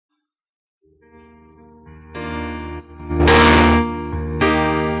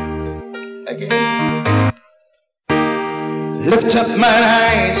again. Lift up mine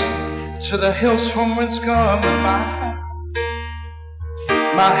eyes to the hills from whence cometh my help.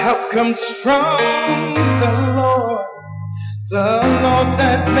 My help comes from the Lord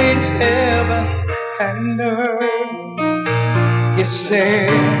that made heaven and earth. He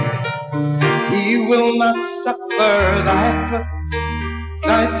said, He will not suffer thy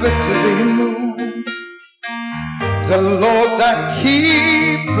foot to be moved. The Lord that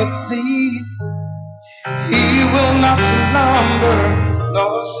keepeth thee, He will not slumber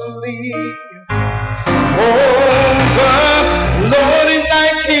nor sleep. Oh, the Lord is thy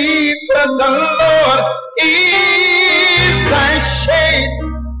keeper, the Lord is thy shade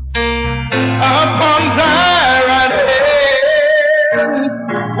upon thy right hand,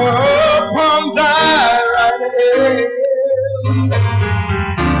 upon thy right hand.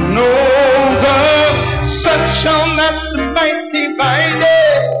 No, the sun shall not smite thee by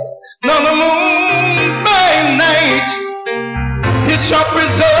day, nor the moon by night. He shall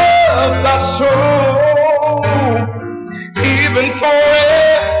preserve thy soul, even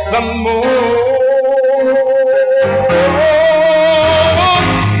forevermore.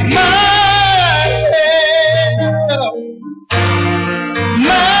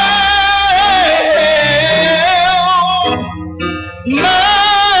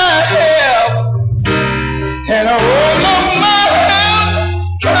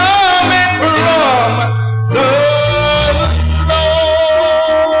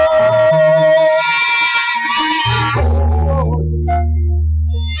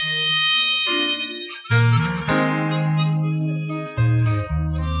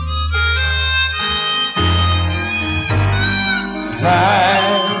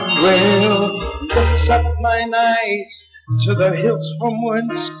 Up mine eyes to the hills from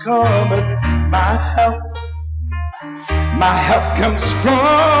whence cometh my help. My help comes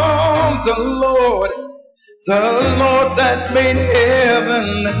from the Lord that made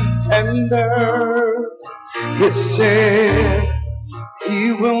heaven and earth. He said,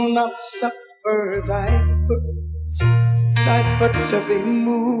 He will not suffer thy foot to be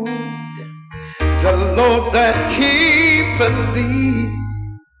moved. The Lord that keepeth thee,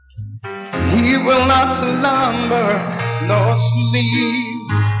 He will not slumber nor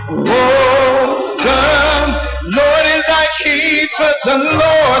sleep. Oh, the Lord is thy keeper, the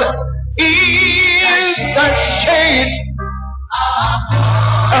Lord is thy shade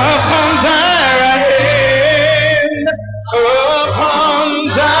upon thy right hand, upon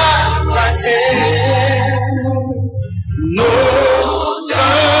thy right hand. No, the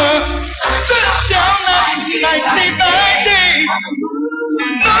sun shall not light thee by day,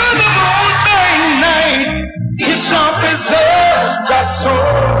 nor the moon by night. He shall preserve thy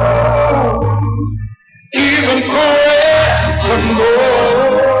soul, even forevermore.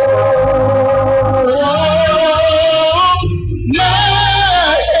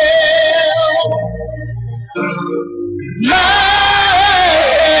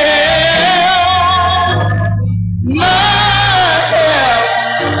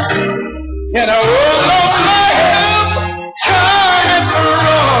 And all of my help cometh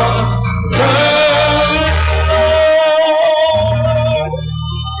from the Lord.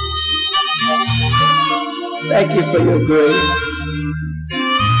 Thank you for your grace,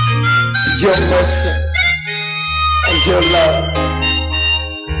 your mercy, and your love.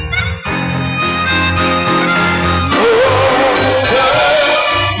 Oh, the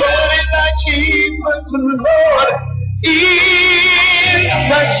Lord is thy keeper, the Lord is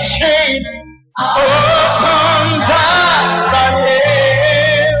thy shade upon thy right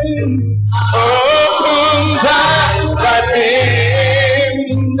hand, upon thy right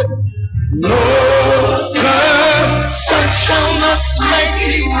hand. No, the sun shall not smite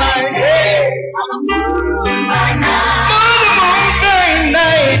thee by day, nor the moon by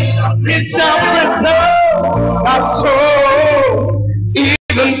night. It shall preserve thy soul,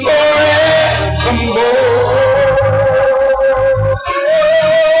 even forevermore.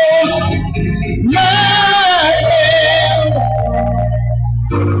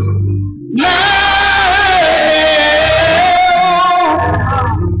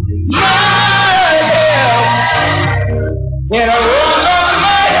 And all of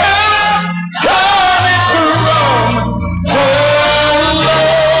my help cometh from the Lord.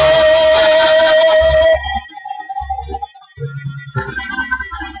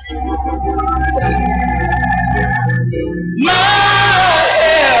 My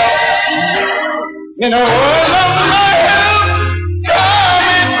help, and all of my help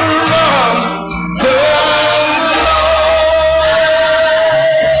cometh from the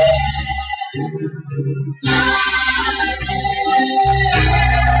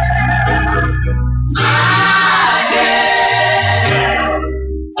Lord.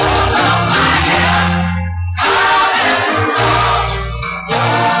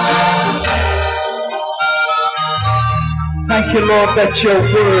 Thank you, Lord, that your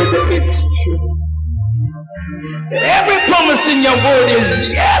word is true. Every promise in your word is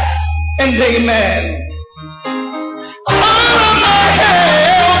yes and amen. All of my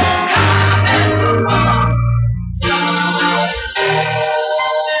help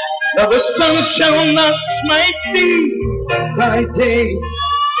now the sun shall not smite thee by day,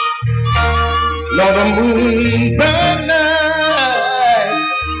 nor the moon by night.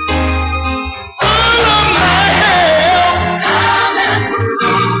 All of my help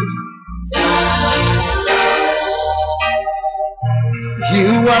you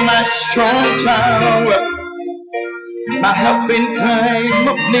are my strong tower, my help in time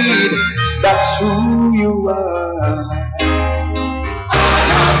of need. That's who you are.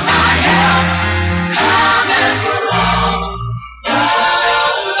 All of my help coming from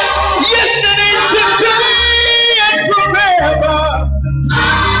yesterday, today, and forever.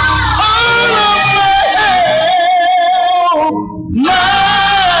 All of my help,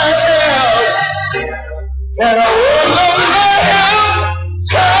 and all of my help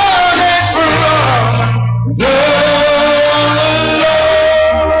coming from the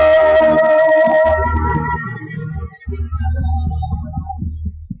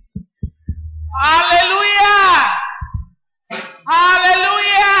Hallelujah!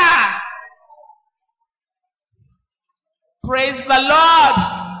 Hallelujah! Praise the Lord!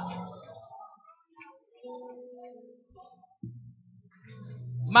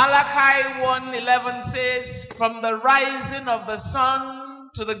 Malachi 1:11 says, from the rising of the sun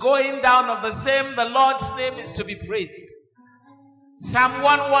to the going down of the same, the Lord's name is to be praised. Psalm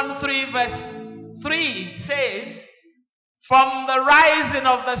 113 verse 3 says, from the rising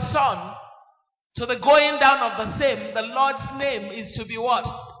of the sun to the going down of the same, the Lord's name is to be what?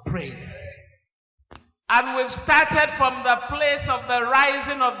 Praised. And we've started from the place of the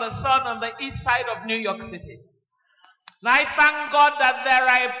rising of the sun on the east side of New York City. And I thank God that there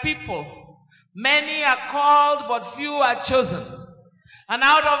are people, many are called but few are chosen. And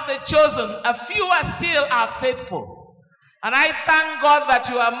out of the chosen, a few are still faithful. And I thank God that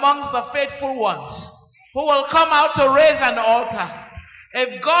you are amongst the faithful ones who will come out to raise an altar.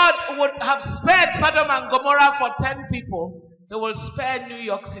 If God would have spared Sodom and Gomorrah for 10 people, He will spare New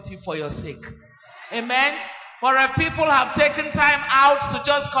York City for your sake. Amen. For if people have taken time out to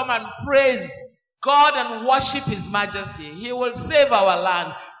just come and praise God and worship His majesty, He will save our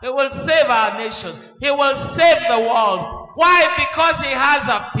land. He will save our nation. He will save the world. Why? Because He has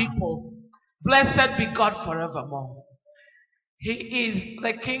a people. Blessed be God forevermore. He is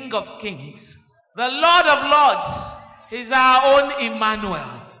the King of kings, the Lord of lords. He's our own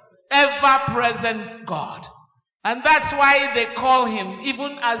Emmanuel, ever-present God. And that's why they call Him.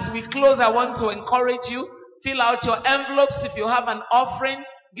 Even as we close, I want to encourage you, fill out your envelopes. If you have an offering,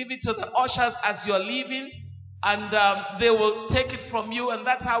 give it to the ushers as you're leaving, and they will take it from you, and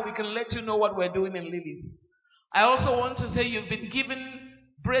that's how we can let you know what we're doing in Lilies. I also want to say you've been given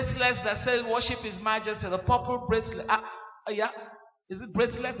bracelets that say worship His majesty, the purple bracelet. Yeah? Is it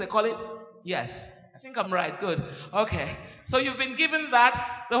bracelets they call it? Yes. I think I'm right. Good. Okay. So you've been given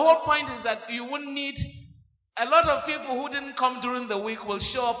that. The whole point is that you wouldn't need, a lot of people who didn't come during the week will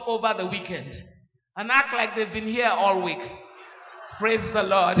show up over the weekend and act like they've been here all week. Praise the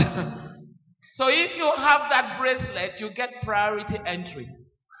Lord. So if you have that bracelet, you get priority entry.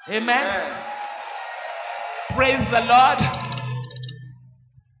 Amen. Praise the Lord.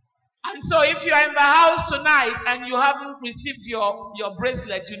 And so if you are in the house tonight and you haven't received your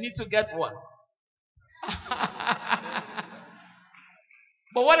bracelet, you need to get one.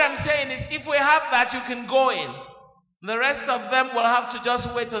 But what I'm saying is, if we have that, you can go in. The rest of them will have to just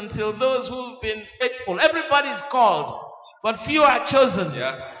wait until those who've been faithful. Everybody's called, but few are chosen.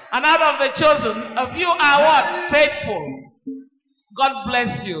 Yes. And out of the chosen, a few are what? Faithful. God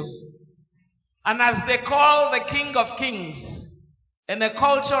bless you. And as they call the King of Kings, in a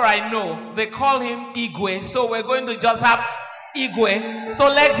culture I know, they call him Igwe. So we're going to just have Igwe. So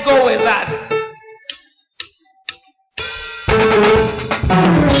let's go with that.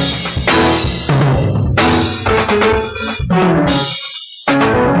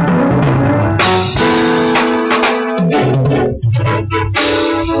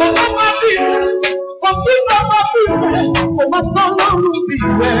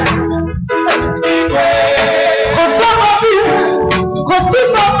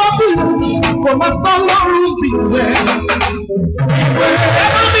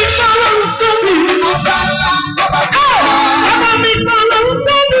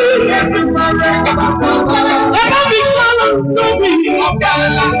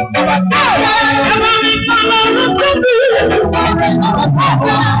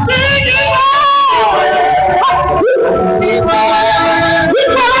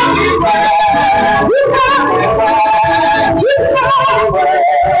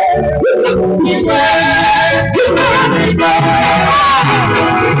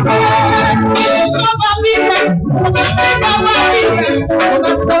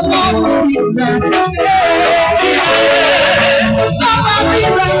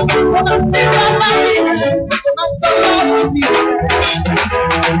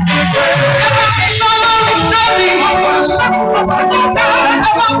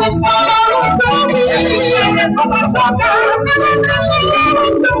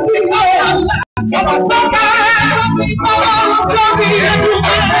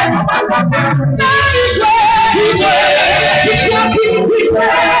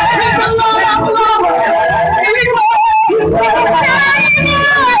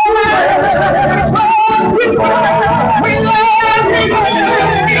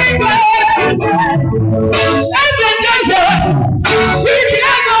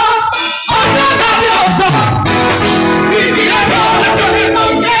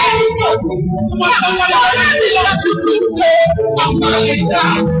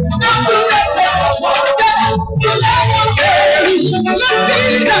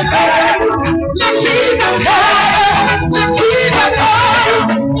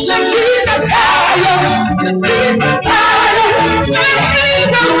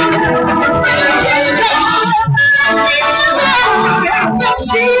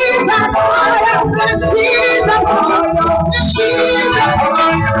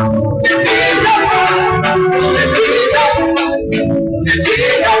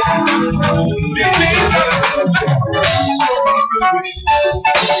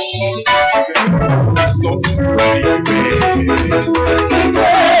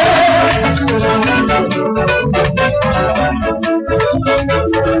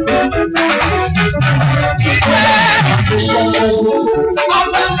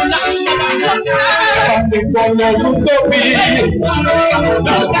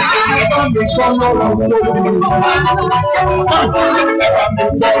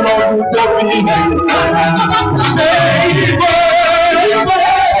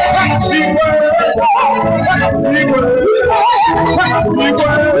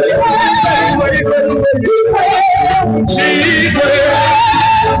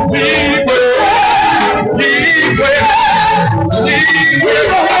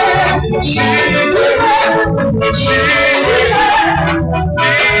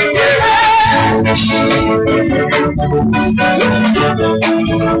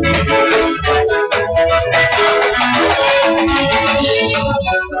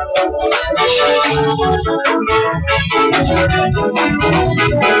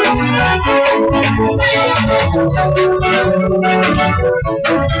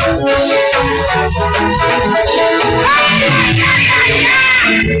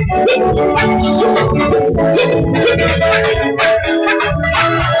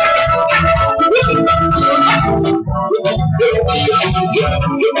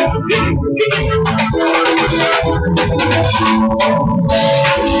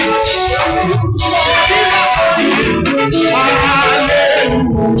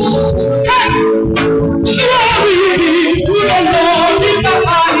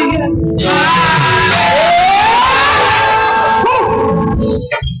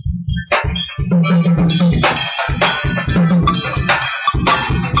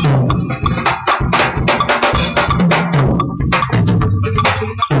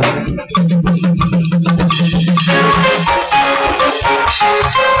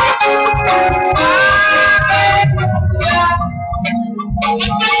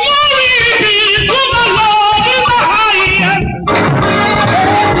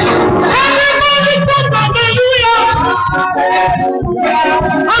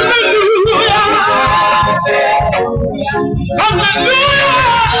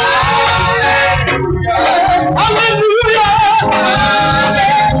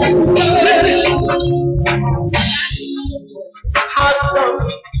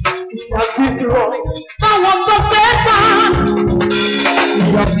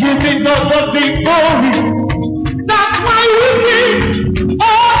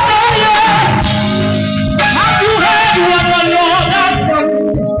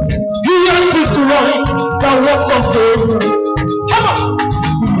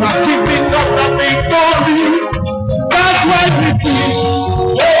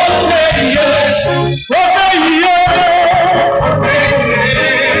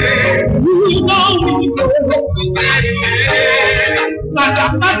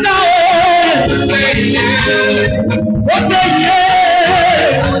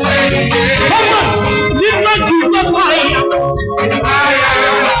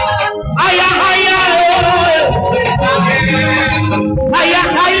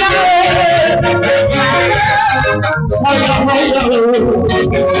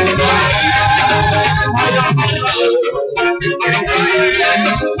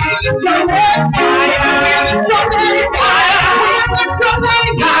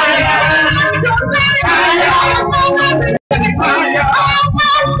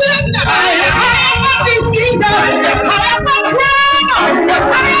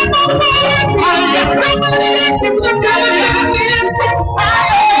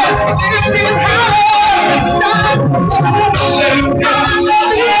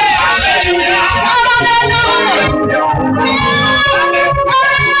 Hallelujah.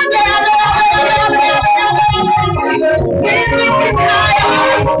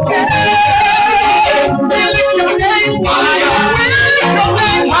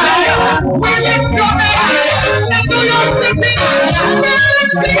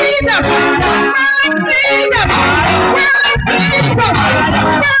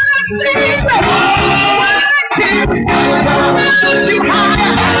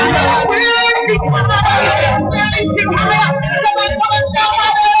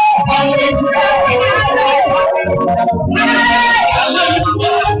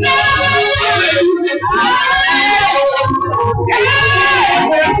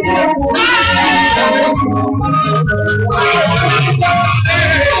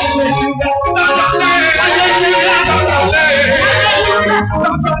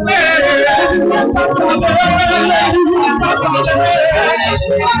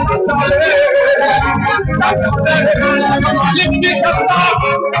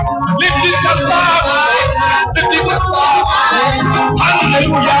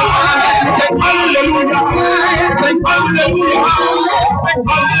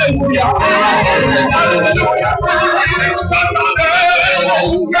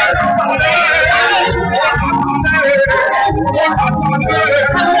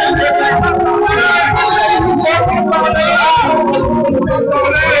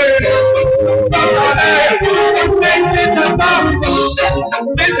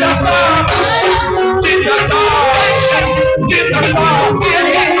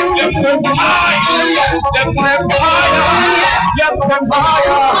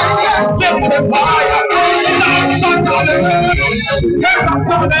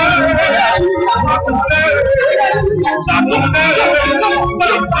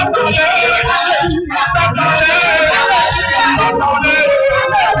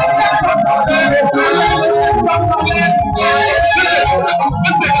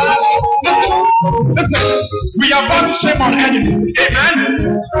 We are about to shame on enemies. Amen.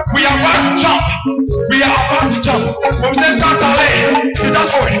 We are about to jump. We are about to jump. When we say Satale, you just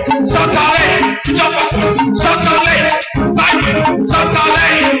go in. Satale, you jump up. Satale, Simon, Satale,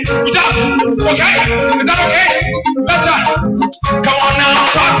 you jump. Okay? Is that okay? Let's go. Come on now.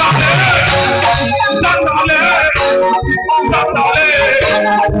 Satale, Satale, Satale,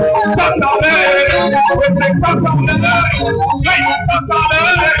 Satale. We say Satale. Hey, Satale.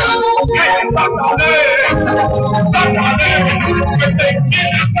 Hey, Satale.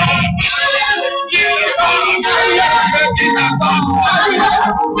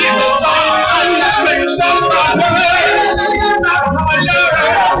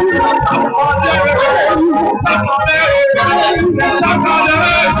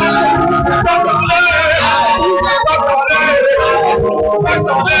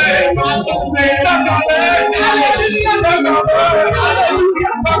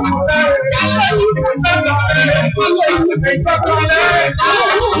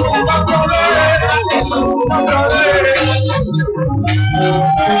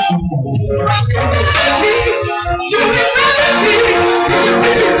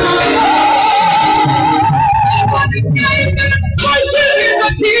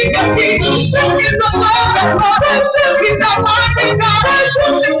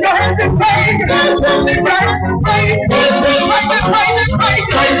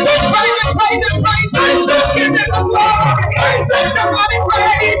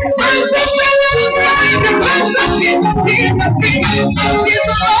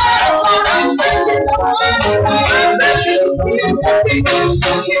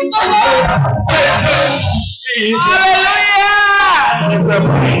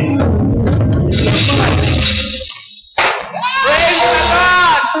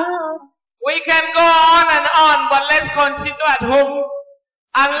 Continue at home,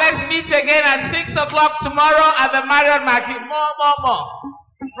 and let's meet again at 6 o'clock tomorrow at the Marriott Marquis. More.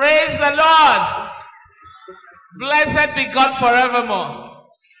 Praise the Lord. Blessed be God forevermore.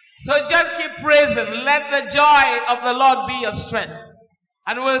 So just keep praising. Let the joy of the Lord be your strength.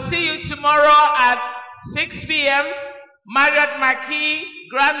 And we'll see you tomorrow at 6 p.m. Marriott Marquis,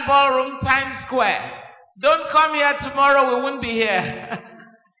 Grand Ballroom, Times Square. Don't come here tomorrow. We won't be here.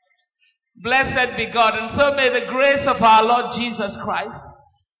 Blessed be God. And so may the grace of our Lord Jesus Christ,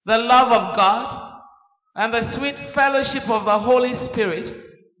 the love of God, and the sweet fellowship of the Holy Spirit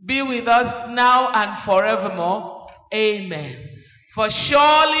be with us now and forevermore. Amen. For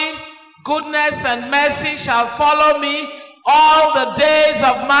surely goodness and mercy shall follow me all the days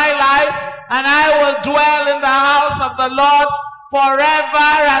of my life, and I will dwell in the house of the Lord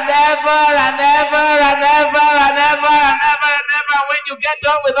forever and ever and ever and ever and ever and ever and ever. When you get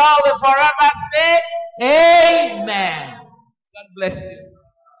done with all the forever, say amen. God bless you.